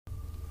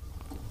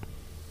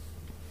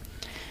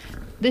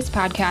This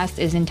podcast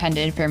is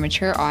intended for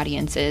mature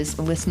audiences.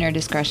 Listener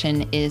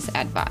discretion is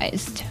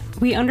advised.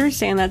 We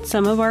understand that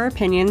some of our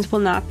opinions will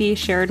not be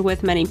shared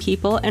with many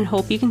people and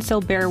hope you can still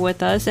bear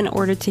with us in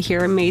order to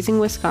hear amazing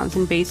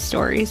Wisconsin-based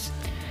stories.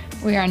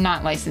 We are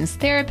not licensed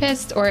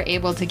therapists or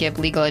able to give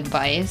legal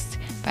advice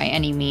by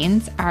any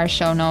means. Our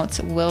show notes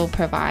will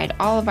provide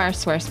all of our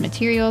source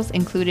materials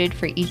included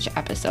for each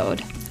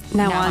episode.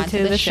 Now on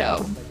to the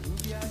show.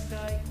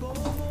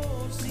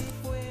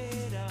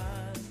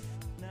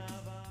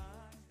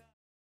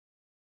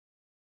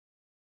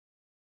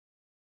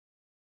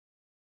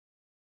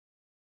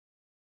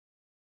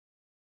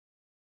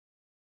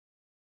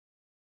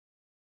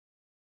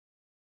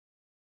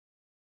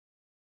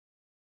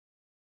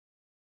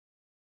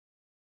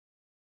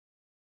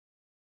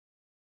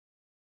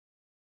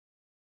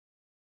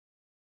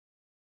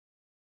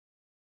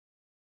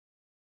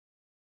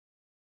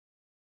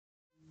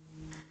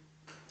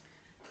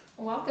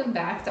 Welcome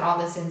back to All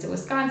the Sins of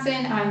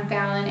Wisconsin. I'm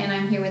Fallon and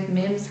I'm here with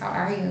Mims. How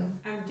are you?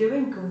 I'm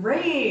doing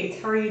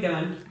great. How are you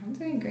doing? I'm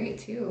doing great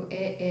too.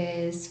 It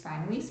is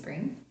finally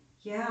spring.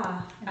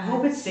 Yeah, I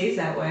hope it stays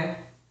that way.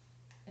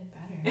 It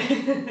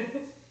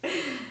better.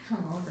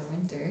 I'm over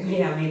winter.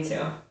 Yeah, me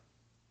too.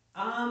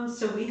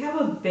 So we have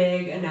a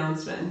big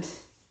announcement.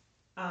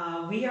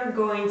 We are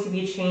going to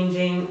be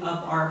changing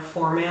up our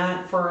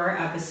format for our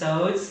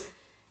episodes,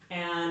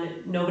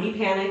 and nobody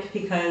panic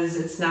because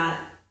it's not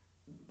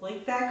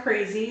like that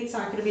crazy. It's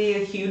not going to be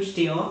a huge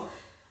deal.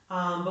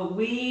 But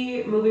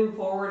we, moving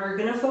forward, are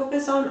going to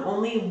focus on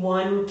only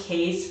one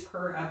case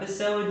per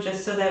episode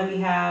just so that we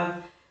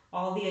have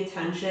all the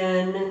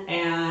attention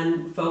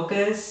and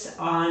focus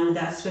on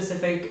that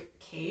specific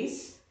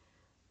case.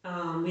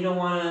 We don't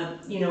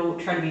want to,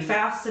 try to be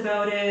fast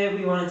about it.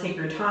 We want to take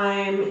our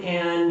time,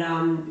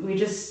 and we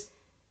just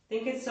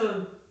think it's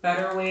a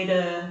better way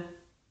to,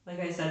 like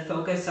I said,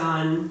 focus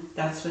on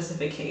that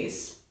specific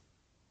case.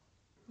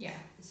 Yeah.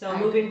 So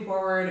moving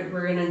forward,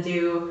 we're going to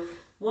do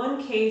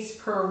one case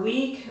per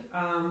week.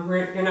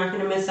 You're not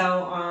going to miss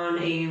out on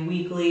a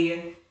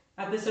weekly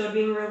episode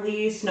being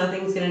released.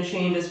 Nothing's going to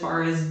change as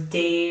far as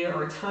day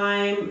or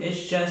time.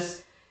 It's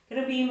just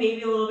going to be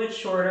maybe a little bit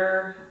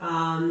shorter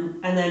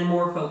and then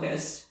more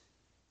focused.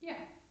 Yeah.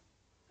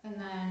 And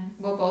then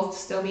we'll both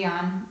still be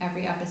on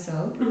every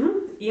episode.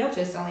 Mm-hmm. Yep.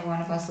 Just only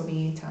one of us will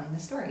be telling the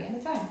story at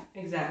a time.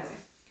 Exactly.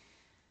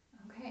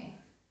 Okay.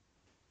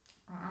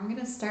 I'm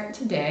going to start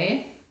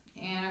today.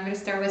 And I'm going to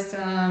start with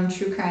some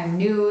true crime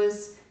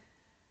news.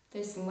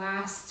 This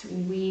last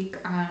week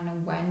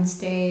on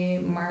Wednesday,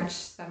 March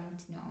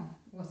 17th, no,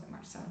 it wasn't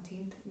March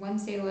 17th.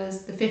 Wednesday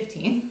was the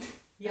 15th.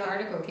 Yeah. The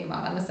article came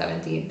out on the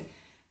 17th.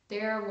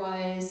 There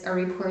was a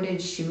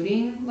reported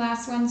shooting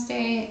last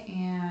Wednesday,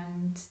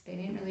 and they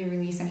didn't really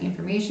release any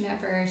information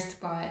at first,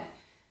 but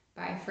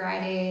by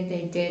Friday,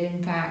 they did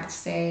in fact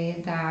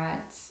say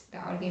that the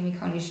Outagamie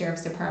County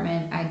Sheriff's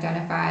Department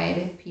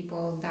identified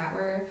people that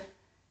were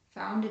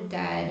found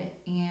dead,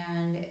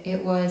 and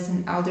it was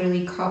an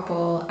elderly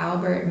couple,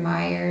 Albert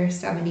Meyer,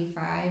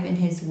 75, and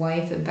his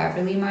wife,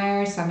 Beverly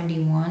Meyer,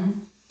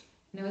 71,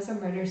 and it was a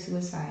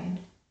murder-suicide.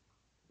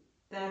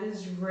 That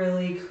is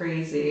really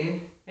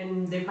crazy,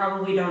 and they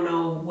probably don't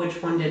know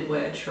which one did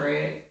which,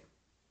 right?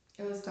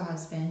 It was the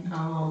husband.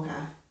 Oh,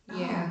 okay.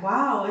 Yeah. Oh,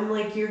 wow, and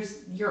like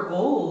you're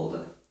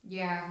old.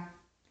 Yeah.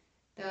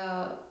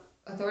 The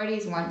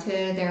authorities went to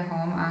their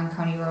home on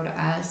County Road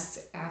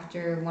S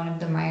after one of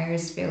the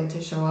Myers failed to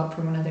show up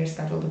for one of their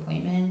scheduled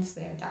appointments.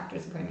 They had a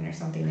doctor's appointment or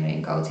something they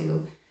didn't go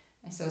to.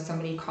 And so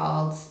somebody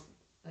called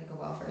like a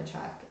welfare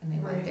check, and they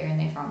went there and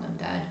they found them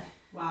dead.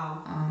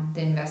 Wow.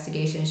 The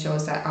investigation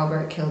shows that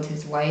Albert killed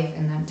his wife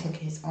and then took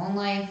his own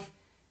life.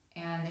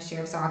 And the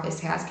sheriff's office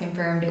has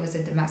confirmed it was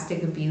a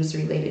domestic abuse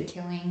related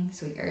killing.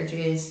 So he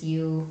urges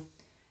you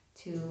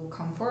to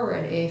come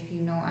forward if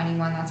you know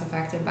anyone that's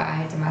affected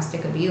by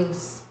domestic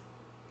abuse.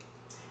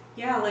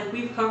 Yeah, like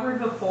we've covered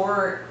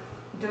before,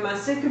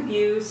 domestic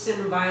abuse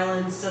and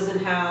violence doesn't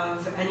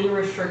have any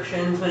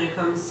restrictions when it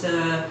comes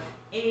to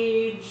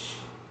age,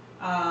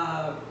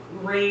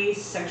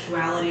 race,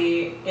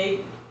 sexuality.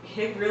 It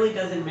really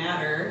doesn't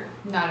matter.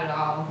 Not at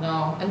all,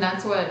 no. And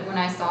that's what, when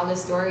I saw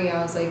this story,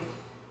 I was like,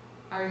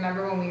 I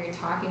remember when we were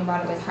talking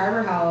about it with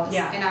Harbor House,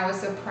 yeah. And I was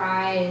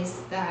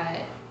surprised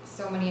that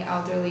so many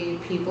elderly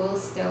people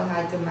still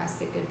had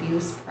domestic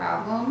abuse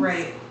problems.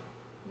 Right.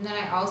 And then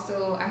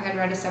I had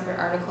read a separate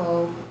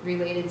article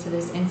related to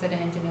this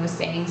incident, and it was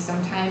saying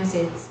sometimes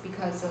it's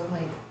because of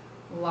like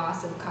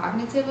loss of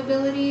cognitive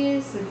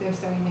abilities, like they're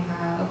starting to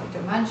have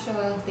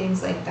dementia,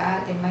 things like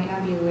that. They might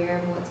not be aware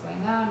of what's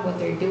going on, what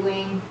they're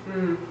doing.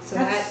 So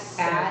that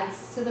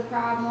adds to the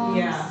problems.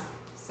 Yeah.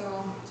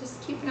 So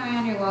just keep an eye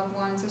on your loved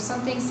ones. If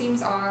something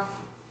seems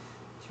off,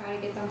 try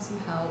to get them some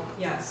help.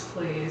 Yes,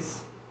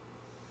 please.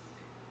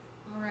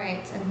 All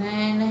right, and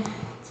then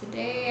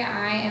today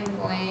I am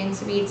going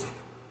to be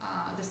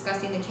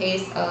discussing the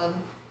case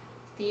of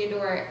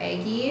Theodore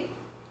Agee.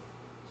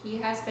 He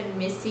has been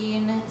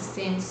missing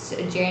since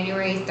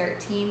January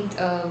 13th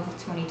of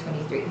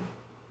 2023.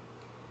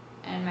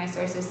 And my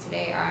sources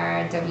today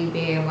are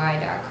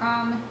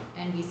WBAY.com,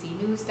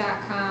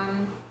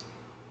 NBCnews.com,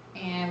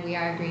 and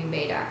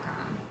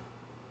wearegreenbay.com.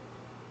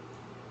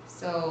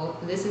 So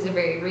this is a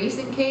very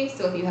recent case,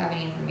 so if you have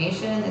any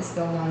information, it's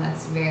still one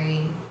that's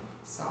very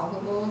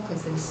solvable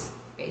because this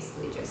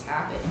basically just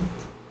happened.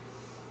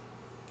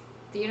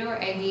 Theodore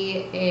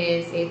Eggy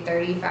is a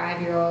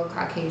 35-year-old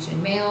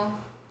Caucasian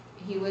male.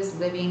 He was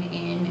living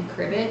in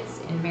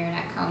Cribbets in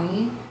Marinette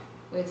County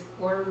with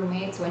 4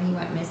 roommates when he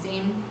went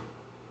missing.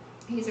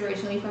 He's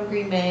originally from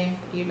Green Bay.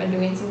 He'd been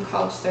doing some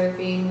couch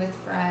surfing with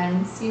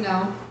friends, you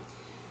know.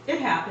 It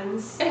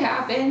happens. It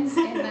happens.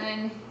 And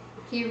then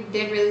he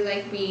did really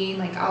like being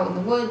like out in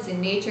the woods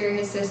and nature,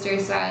 his sister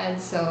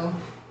said. So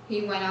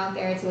he went out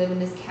there to live in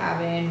this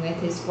cabin with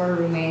his 4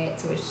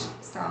 roommates, which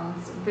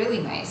sounds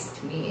really nice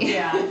to me.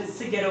 Yeah, just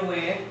to get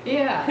away.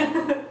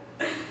 Yeah.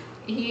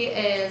 He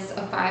is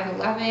a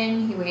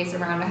 5'11", he weighs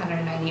around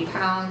 190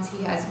 pounds,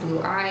 he has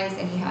blue eyes,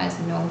 and he has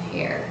no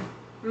hair.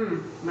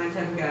 My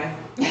type of guy.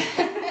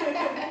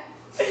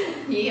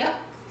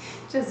 Yep,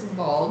 just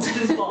bald.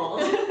 Just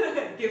bald.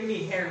 Give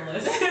me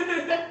hairless.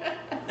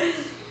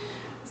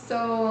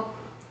 So,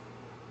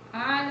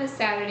 on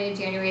Saturday,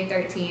 January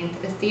 13th,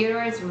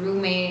 Theodore's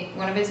roommate,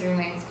 one of his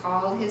roommates,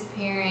 called his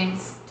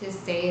parents to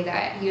say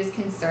that he was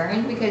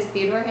concerned because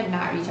Theodore had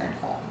not returned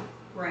home.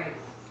 Right.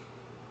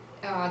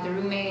 The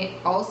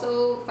roommate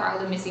also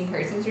filed a missing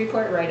persons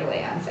report right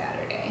away on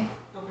Saturday.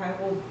 Okay,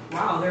 well,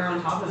 wow, they're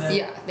on top of it.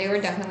 Yeah, they were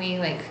definitely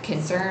like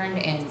concerned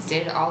and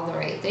did all the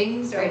right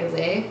things right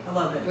away. I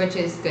love it. Which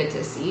is good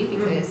to see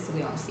because we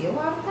don't see a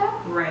lot of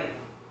that. Right.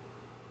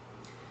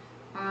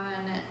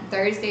 On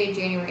Thursday,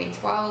 January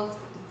 12th,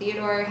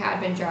 Theodore had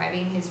been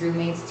driving his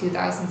roommate's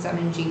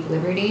 2007 Jeep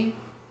Liberty.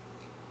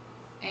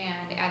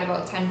 And at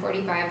about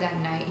 10:45 that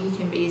night, he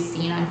can be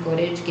seen on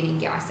footage getting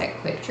gas at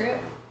Quick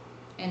Trip.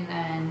 And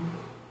then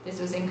this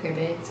was in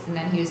Cribbets, and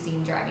then he was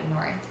seen driving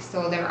north.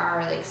 So there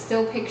are like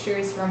still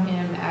pictures from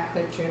him at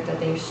Quick Trip that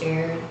they've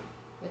shared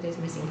with his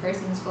missing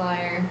persons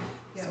flyer,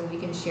 so we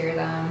can share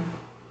them.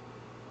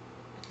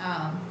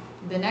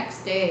 The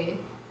next day,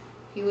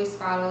 he was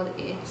spotted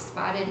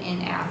in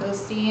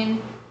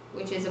Athelsteen,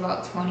 which is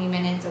about 20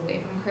 minutes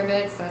away from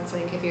Cribbets. That's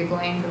like if you're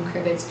going from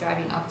Cribbets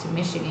driving up to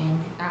Michigan,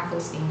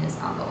 Athelsteen is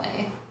on the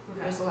way. Okay.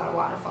 There's a lot of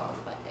waterfalls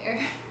but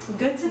there.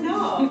 Good to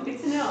know. Good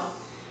to know.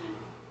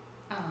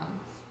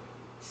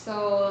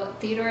 So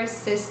Theodore's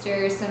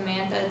sister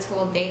Samantha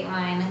told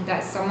Dateline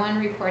that someone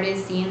reported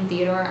seeing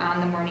Theodore on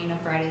the morning of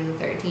Friday the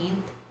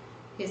 13th.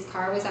 His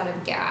car was out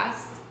of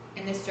gas,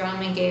 and this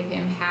gentleman gave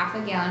him half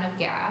a gallon of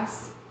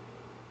gas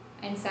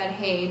and said,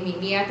 "Hey, meet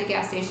me at the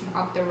gas station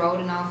up the road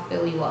and I'll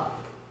fill you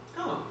up."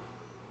 Oh,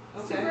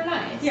 okay. Super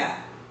nice.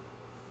 Yeah.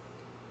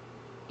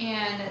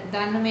 And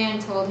then the man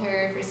told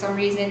her for some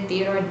reason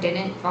Theodore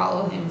didn't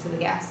follow him to the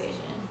gas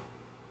station.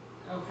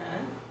 Okay.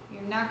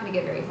 You're not going to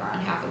get very far on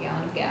half a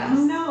gallon of gas.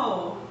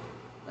 No.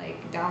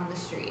 Like down the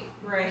street.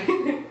 Right.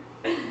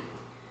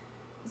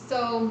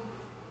 So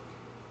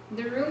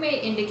the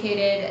roommate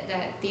indicated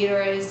that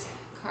Theodore's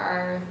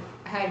car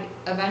had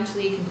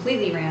eventually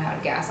completely ran out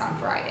of gas on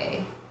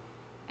Friday.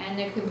 And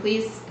the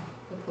police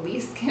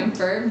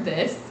confirmed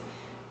this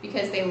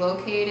because they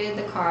located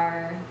the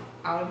car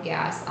out of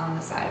gas on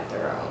the side of the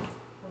road.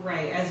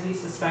 Right, as we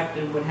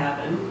suspected would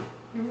happen.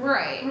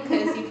 Right,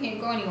 because you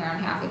can't go anywhere on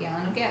half a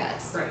gallon of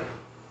gas. Right.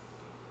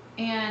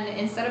 And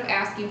instead of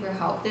asking for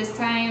help this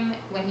time,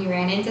 when he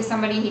ran into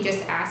somebody, he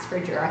just asked for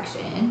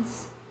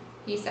directions.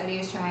 He said he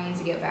was trying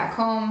to get back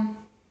home.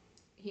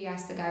 He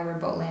asked the guy where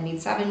Boat Landing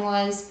 7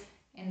 was,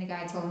 and the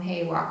guy told him,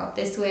 "Hey, walk up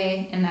this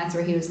way," and that's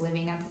where he was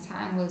living at the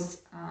time,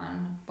 was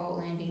on Boat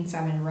Landing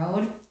 7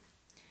 Road.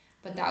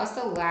 But that was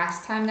the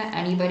last time that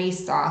anybody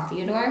saw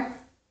Theodore.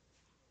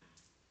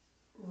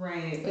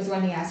 Right. Was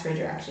when he asked for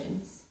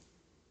directions.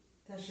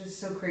 That's just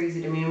so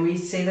crazy to me. And we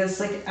say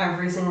this like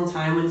every single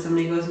time when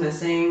somebody goes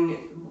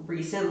missing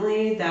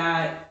recently,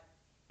 that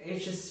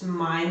it's just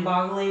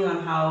mind-boggling on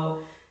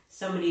how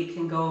somebody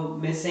can go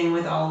missing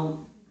with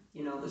all,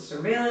 you know, the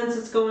surveillance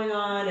that's going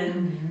on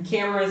and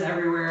cameras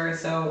everywhere.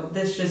 So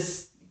this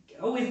just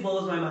always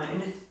blows my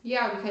mind.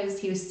 Yeah, because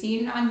he was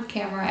seen on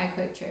camera at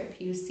Quick Trip.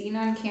 He was seen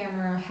on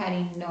camera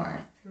heading north.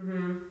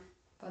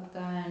 But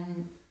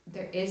then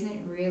there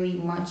isn't really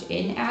much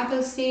in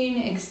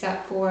Athelsteen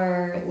except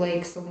for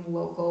like some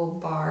local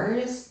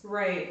bars.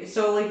 Right.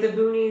 So like the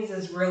boonies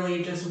is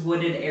really just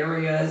wooded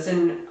areas,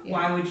 and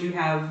why would you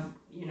have,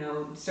 you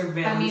know,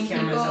 surveillance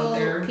cameras out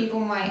there? People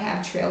might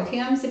have trail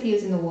cams if he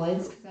was in the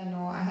woods, because I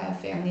know I have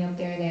family up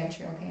there, they have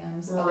trail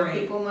cams. Right. Other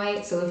people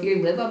might, so if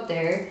you live up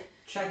there,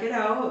 check it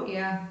out.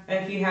 Yeah.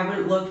 If you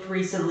haven't looked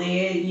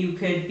recently, you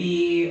could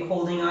be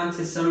holding on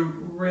to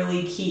some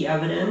really key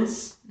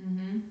evidence.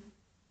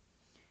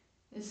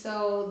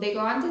 So they go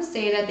on to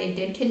say that they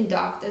did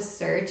conduct a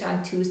search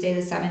on Tuesday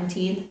the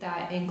 17th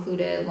that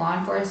included law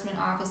enforcement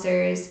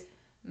officers,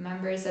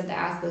 members of the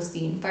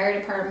Athelsteen Fire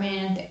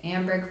Department, the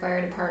Amberg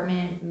Fire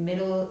Department,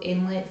 Middle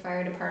Inlet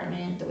Fire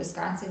Department, the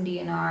Wisconsin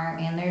DNR,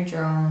 and their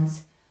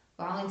drones,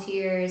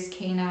 volunteers,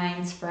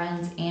 canines,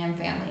 friends, and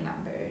family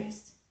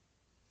members.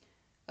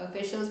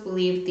 Officials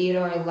believe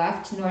Theodore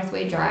left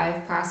Northway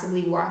Drive,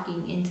 possibly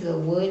walking into the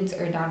woods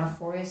or down a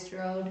forest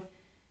road,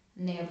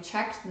 and they have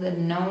checked the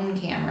known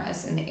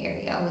cameras in the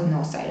area with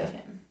no sight of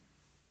him.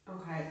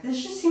 Okay,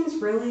 this just seems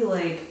really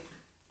like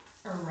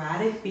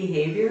erratic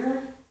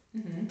behavior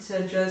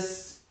to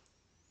just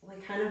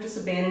like kind of just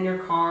abandon your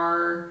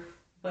car,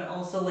 but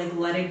also like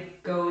let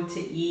it go to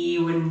E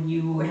when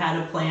you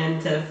had a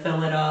plan to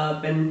fill it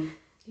up, and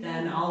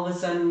then all of a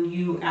sudden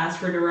you ask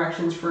for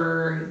directions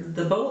for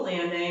the boat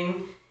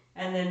landing,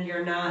 and then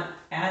you're not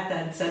at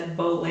that said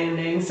boat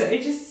landing. So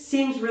it just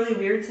seems really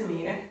weird to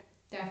me.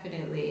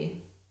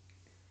 Definitely.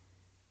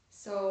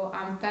 So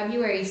on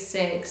February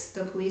 6th,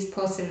 the police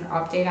posted an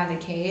update on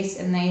the case,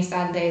 and they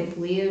said they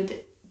believed,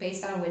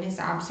 based on witness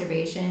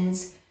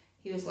observations,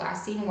 he was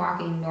last seen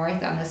walking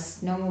north on the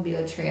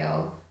snowmobile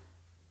trail,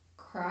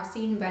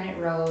 crossing Bennett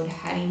Road,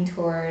 heading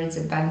towards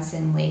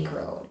Benson Lake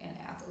Road in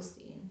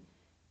Athelstan.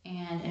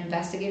 And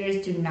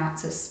investigators do not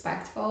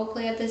suspect foul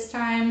play at this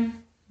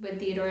time, but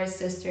Theodore's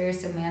sister,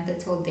 Samantha,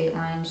 told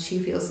Dateline she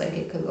feels like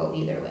it could go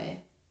either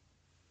way.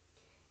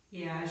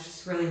 Yeah, it's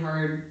just really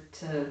hard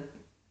to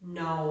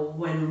know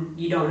when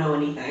you don't know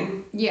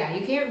anything. Yeah,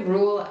 you can't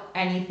rule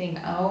anything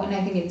out, and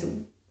I think it's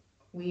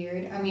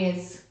weird. I mean,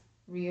 it's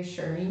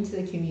reassuring to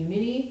the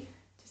community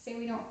to say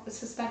we don't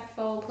suspect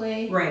foul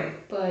play.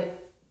 Right.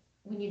 But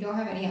when you don't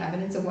have any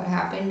evidence of what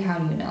happened, how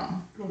do you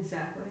know?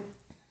 Exactly.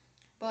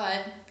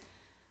 But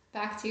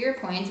back to your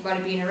point about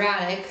it being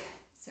erratic,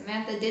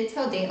 Samantha did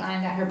tell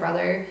Dateline that her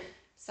brother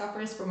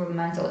suffers from a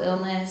mental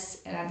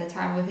illness, and at the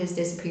time of his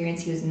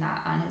disappearance, he was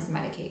not on his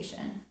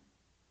medication.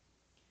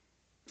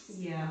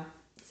 Yeah.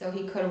 So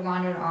he could have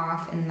wandered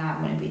off, and that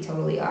wouldn't be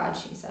totally odd,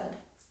 she said.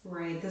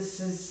 Right.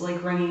 This is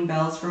like ringing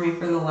bells for me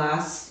for the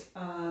last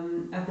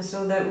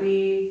episode that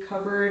we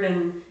covered,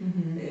 and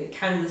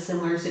kind of the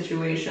similar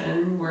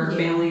situation where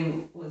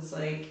family was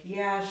like,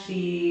 yeah,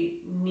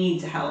 she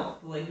needs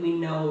help. Like, we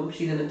know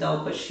she's an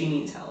adult, but she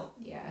needs help.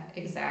 Yeah,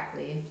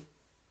 exactly.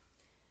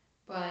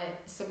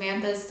 But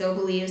Samantha still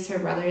believes her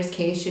brother's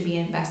case should be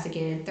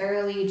investigated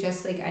thoroughly,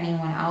 just like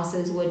anyone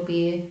else's would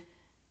be.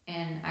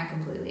 And I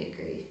completely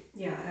agree.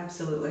 Yeah,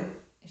 absolutely.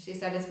 She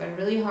said it's been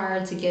really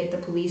hard to get the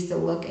police to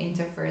look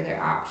into further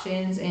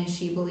options, and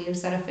she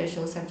believes that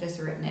officials have just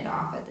written it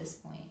off at this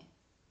point.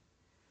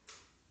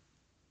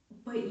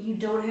 But you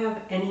don't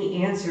have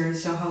any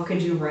answers, so how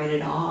could you write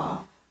it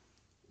off?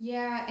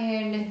 Yeah,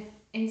 and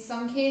in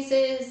some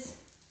cases,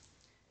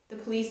 the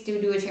police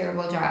do a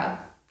terrible job.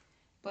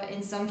 But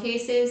in some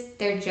cases,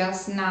 they're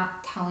just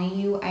not telling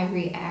you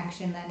every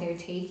action that they're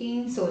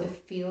taking, so it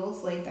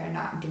feels like they're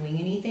not doing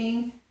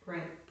anything.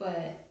 Right.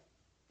 But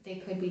they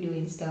could be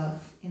doing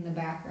stuff in the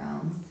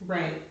background.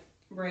 Right.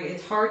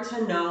 It's hard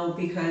to know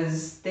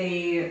because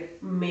they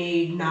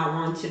may not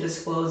want to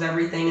disclose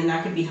everything, and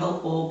that could be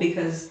helpful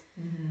because,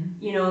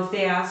 you know, if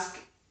they ask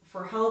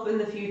for help in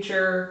the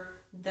future,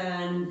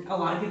 then a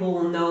lot of people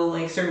will know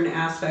like certain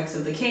aspects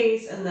of the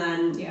case, and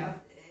then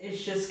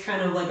it's just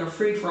kind of like a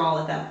free-for-all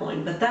at that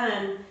point. But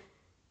then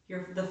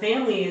the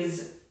family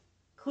is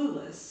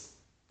clueless.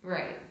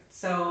 Right.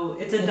 So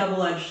it's a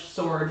double-edged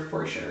sword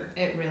for sure.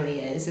 It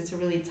really is. It's a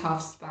really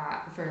tough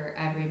spot for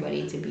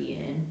everybody to be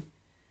in.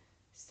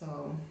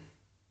 So,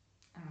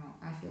 I don't know.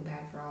 I feel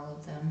bad for all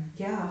of them.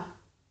 Yeah.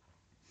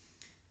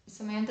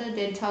 Samantha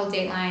did tell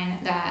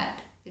Dateline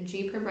that the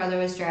Jeep her brother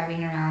was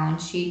driving around,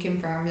 she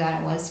confirmed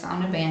that it was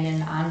found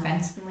abandoned on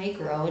Benson Lake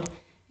Road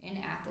in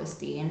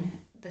Athelstan,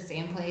 the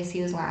same place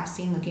he was last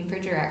seen looking for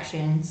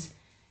directions.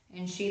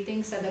 And she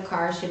thinks that the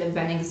car should have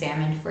been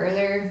examined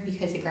further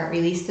because it got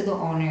released to the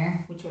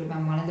owner, which would have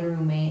been one of the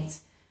roommates,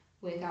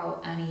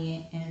 without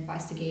any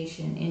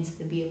investigation into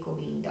the vehicle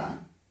being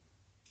done.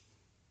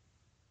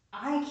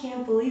 I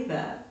can't believe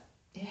that.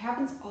 It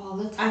happens all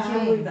the time. I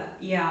can't believe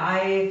that. Yeah,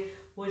 I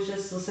was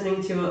just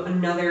listening to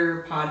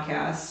another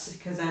podcast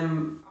because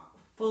I'm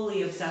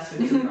fully obsessed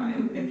with true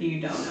crime, if you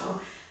don't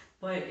know.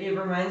 But it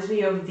reminds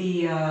me of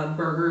the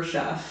Burger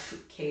Chef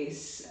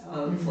case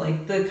of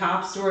like the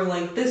cops were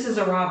like, this is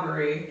a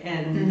robbery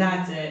and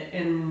that's it.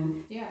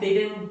 And they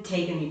didn't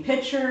take any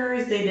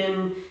pictures. They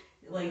didn't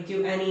like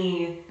do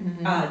any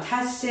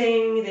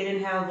testing. They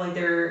didn't have like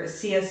their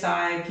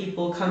CSI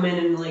people come in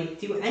and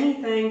like do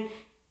anything.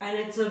 And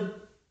it's a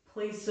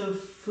place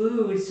of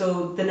food.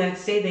 So the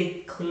next day they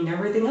cleaned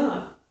everything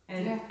up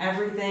and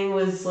everything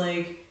was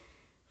like,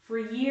 for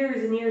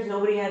years and years,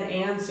 nobody had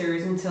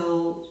answers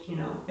until, you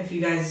know, if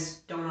you guys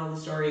don't know the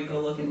story,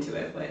 go look into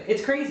it. But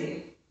it's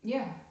crazy.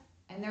 Yeah.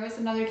 And there was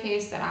another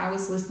case that I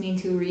was listening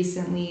to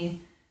recently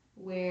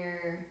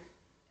where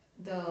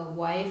the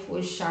wife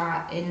was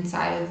shot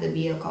inside of the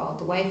vehicle.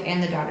 The wife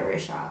and the daughter were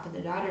shot, but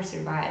the daughter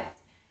survived.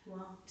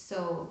 Wow.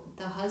 So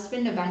the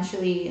husband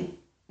eventually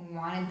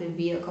wanted the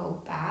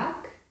vehicle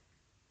back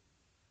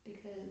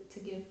to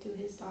give to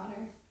his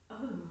daughter.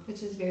 Oh.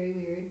 Which is very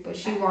weird, but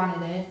she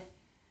wanted it.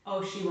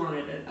 Oh, she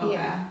wanted it. Okay.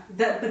 Yeah.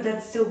 But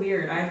that's still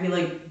weird. I'd be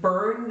like,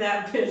 burn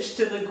that bitch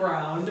to the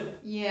ground.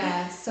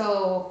 Yeah,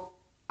 so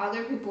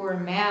other people were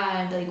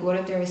mad. Like, what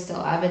if there was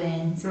still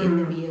evidence in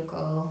the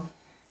vehicle?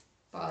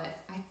 But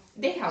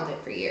they held it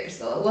for years,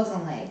 so it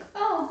wasn't like,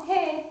 oh,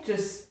 hey,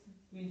 Just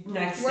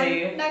next we're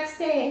day, next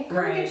day, come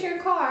Right. get your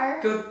car.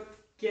 go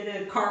get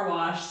a car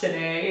wash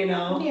today, you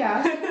know?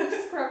 Yeah,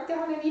 scrub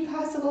down any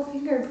possible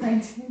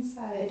fingerprints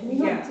inside. We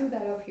Yeah. don't do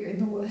that up here in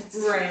the woods.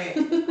 Right.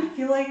 I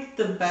feel like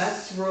the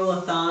best rule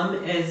of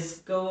thumb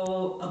is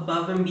go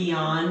above and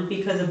beyond,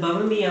 because above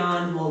and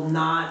beyond will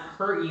not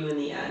hurt you in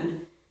the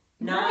end.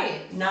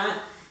 Not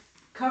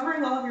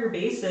covering all of your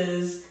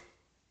bases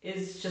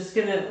is just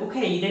gonna,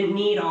 okay, you didn't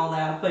need all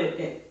that, but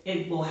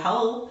it will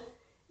help.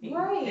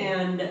 Right.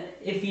 And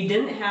if you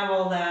didn't have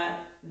all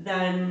that,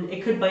 then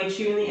it could bite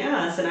you in the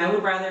ass. And I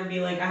would rather be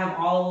like, I have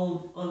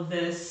all of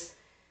this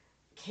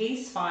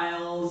case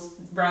files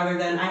rather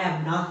than I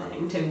have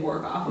nothing to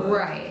work off of.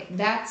 Right.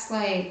 That's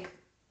like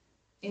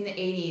in the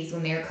 80s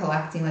when they were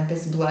collecting like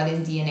this blood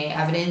and DNA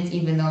evidence,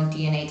 even though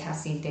DNA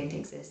testing didn't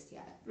exist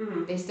yet.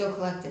 Mm-hmm. They still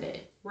collected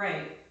it.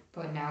 Right.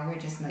 But now we're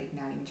just like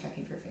not even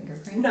checking for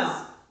fingerprints.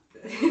 No.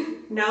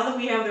 Now that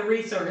we have the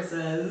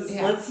resources,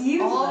 Yeah. let's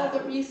use all them.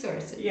 the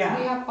resources. Yeah.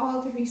 We have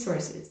all the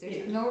resources.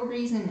 There's no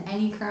reason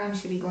any crime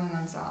should be going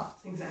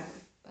unsolved.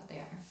 Exactly. But they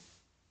are.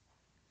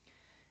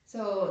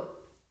 So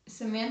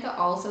Samantha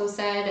also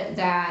said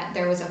that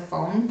there was a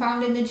phone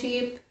found in the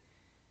Jeep,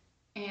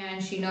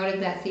 and she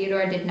noted that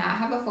Theodore did not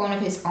have a phone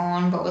of his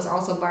own, but was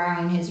also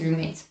borrowing his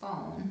roommate's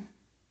phone.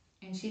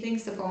 And she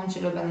thinks the phone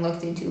should have been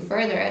looked into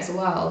further as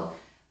well,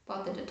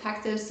 but the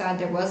detective said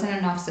there wasn't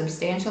enough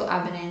substantial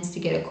evidence to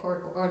get a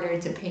court order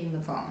to ping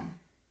the phone.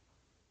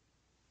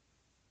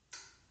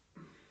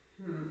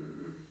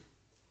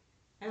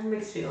 I have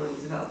mixed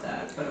feelings about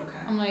that, but okay.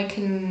 I'm like,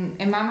 in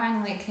my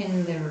mind, like,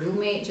 can the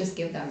roommate just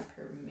give them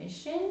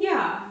permission?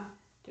 Yeah.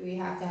 Do we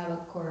have to have a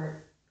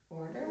court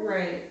order?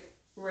 Right.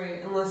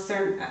 Unless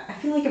I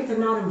feel like if they're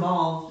not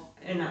involved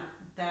and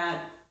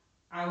that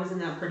I was in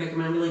that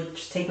predicament, I'd be like,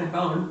 just take my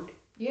phone.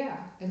 Yeah,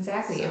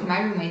 exactly. So- If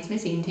my roommate's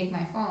missing, take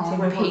my phone. Take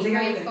my phone, Ping take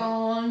my everything.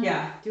 phone.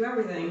 Yeah, do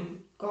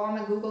everything. Go on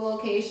my Google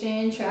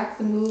location, track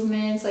the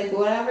movements, like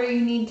whatever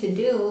you need to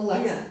do,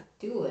 let's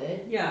do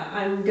it. Yeah,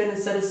 I'm gonna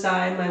set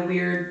aside my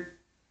weird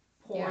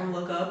porn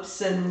lookups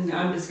and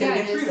I'm just gonna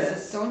get through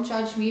this. Don't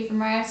judge me for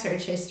my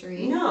search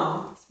history.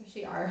 No.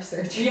 Especially our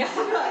search Yeah,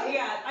 history.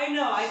 yeah, I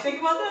know. I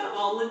think about that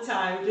all the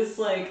time. Just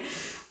like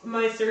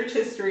my search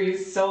history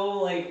is so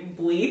like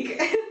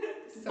bleak.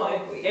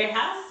 But bleak. it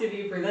has to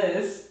be for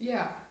this.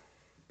 Yeah.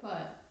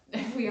 But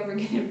if we ever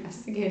get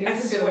investigated, I we're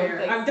gonna swear,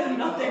 look like I've done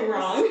nothing psychos.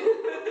 wrong.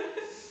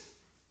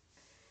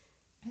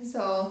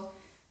 So,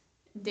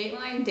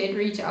 Dateline did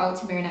reach out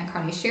to Marinette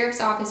County Sheriff's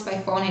Office by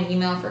phone and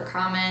email for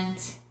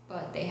comment,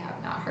 but they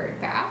have not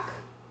heard back.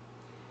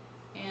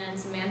 And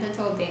Samantha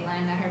told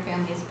Dateline that her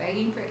family is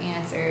begging for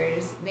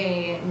answers.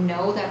 They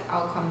know that the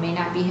outcome may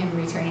not be him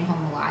returning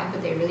home alive,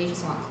 but they really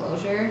just want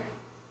closure.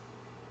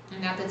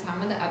 And at the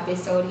time of the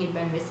episode, he'd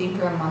been missing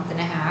for a month and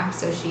a half,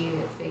 so she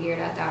figured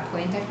at that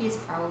point that he's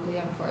probably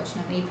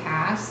unfortunately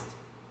passed.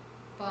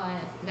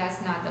 But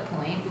that's not the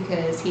point,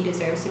 because he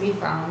deserves to be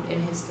found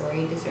and his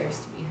story deserves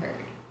to be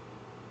heard.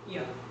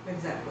 Yeah,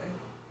 exactly.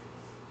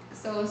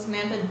 So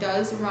Samantha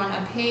does run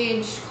a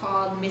page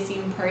called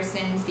Missing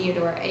Persons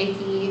Theodore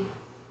Egge.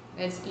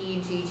 That's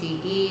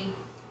EGGE.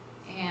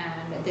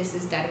 And this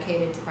is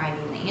dedicated to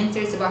finding the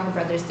answers about her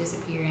brother's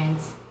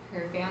disappearance.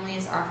 Her family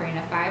is offering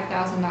a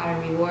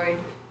 $5,000 reward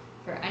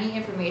for any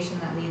information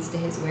that leads to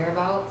his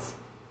whereabouts.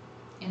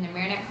 And the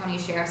Marinette County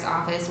Sheriff's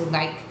Office would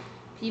like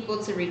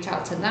people to reach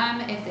out to them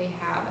if they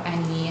have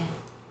any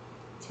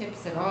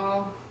tips at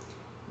all.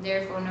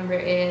 Their phone number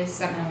is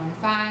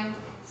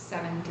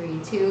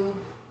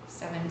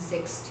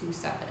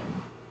 715-732-7627.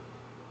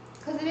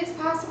 Because it is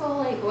possible,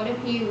 like, what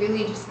if he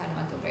really just had a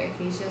mental break?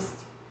 He's just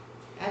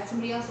at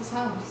somebody else's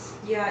house.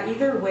 Yeah,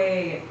 either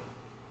way,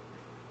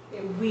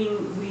 we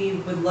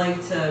would like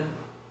to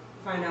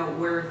find out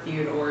where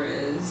Theodore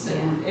is,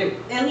 and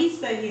at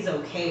least that he's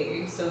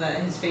okay, so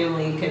that his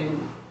family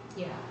can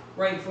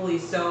rightfully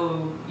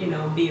so,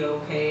 be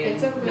okay.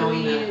 It's a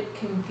knowing really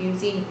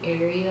confusing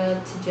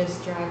area to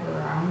just drive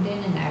around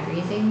in and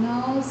everything,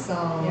 though.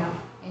 So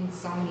in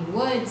so many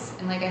woods,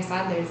 and like I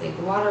said, there's like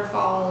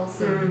waterfalls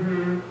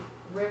and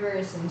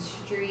rivers and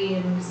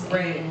streams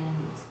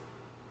and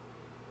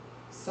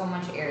so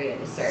much area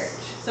to search.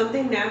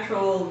 Something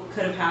natural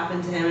could have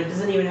happened to him. It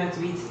doesn't even have to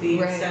be to the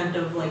extent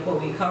of like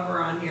what we cover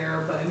on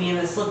here, but I mean,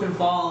 a slip and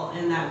fall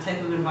in that type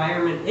of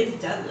environment is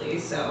deadly.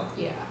 So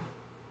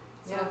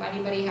So if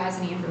anybody has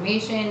any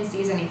information,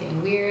 sees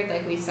anything weird,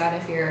 like we said,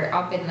 if you're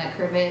up in the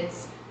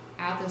Crivets,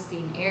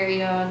 Athelsteen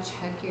area,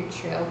 check your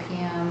trail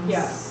cams.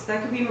 Yes,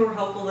 that could be more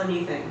helpful than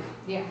you think.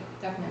 Yeah,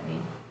 definitely.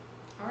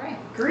 All right.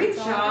 Great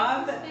That's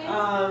job.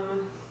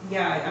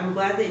 I'm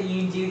glad that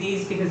you do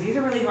these because these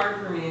are really hard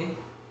for me.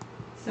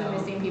 So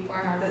missing people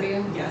are hard for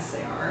you? Yes,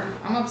 they are.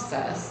 I'm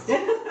obsessed.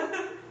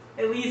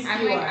 At least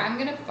I'm you like, are. I'm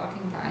gonna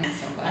fucking find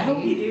somebody. I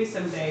hope you do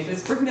someday.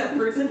 Just bring that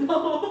person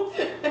home.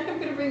 I'm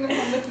gonna bring them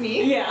home with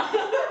me. Yeah.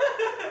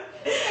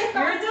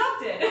 You're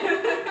adopted.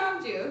 I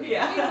found you.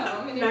 Yeah. You're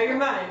home and Now you're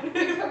mine.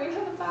 You're coming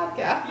on the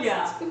podcast.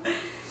 Yeah.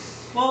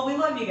 Well, we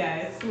love you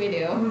guys. We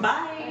do.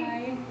 Bye.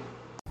 Bye.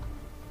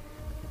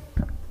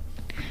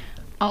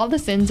 All the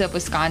Sins of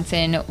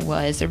Wisconsin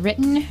was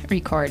written,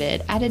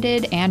 recorded,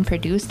 edited, and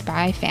produced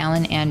by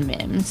Fallon and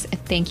Mims.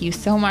 Thank you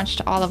so much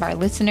to all of our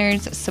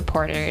listeners,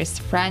 supporters,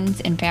 friends,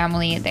 and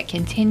family that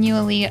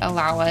continually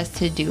allow us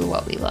to do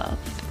what we love.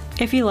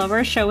 If you love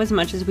our show as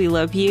much as we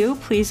love you,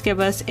 please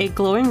give us a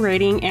glowing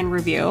rating and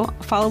review.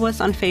 Follow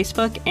us on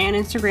Facebook and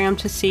Instagram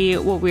to see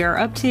what we are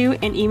up to,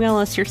 and email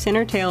us your sin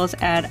or tales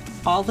at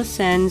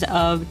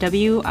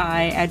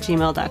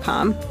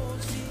allthesinsofwi@gmail.com.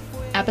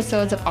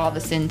 Episodes of All the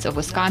Sins of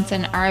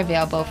Wisconsin are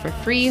available for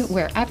free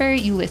wherever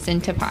you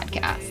listen to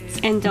podcasts.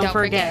 And don't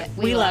forget,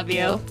 we love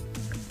you.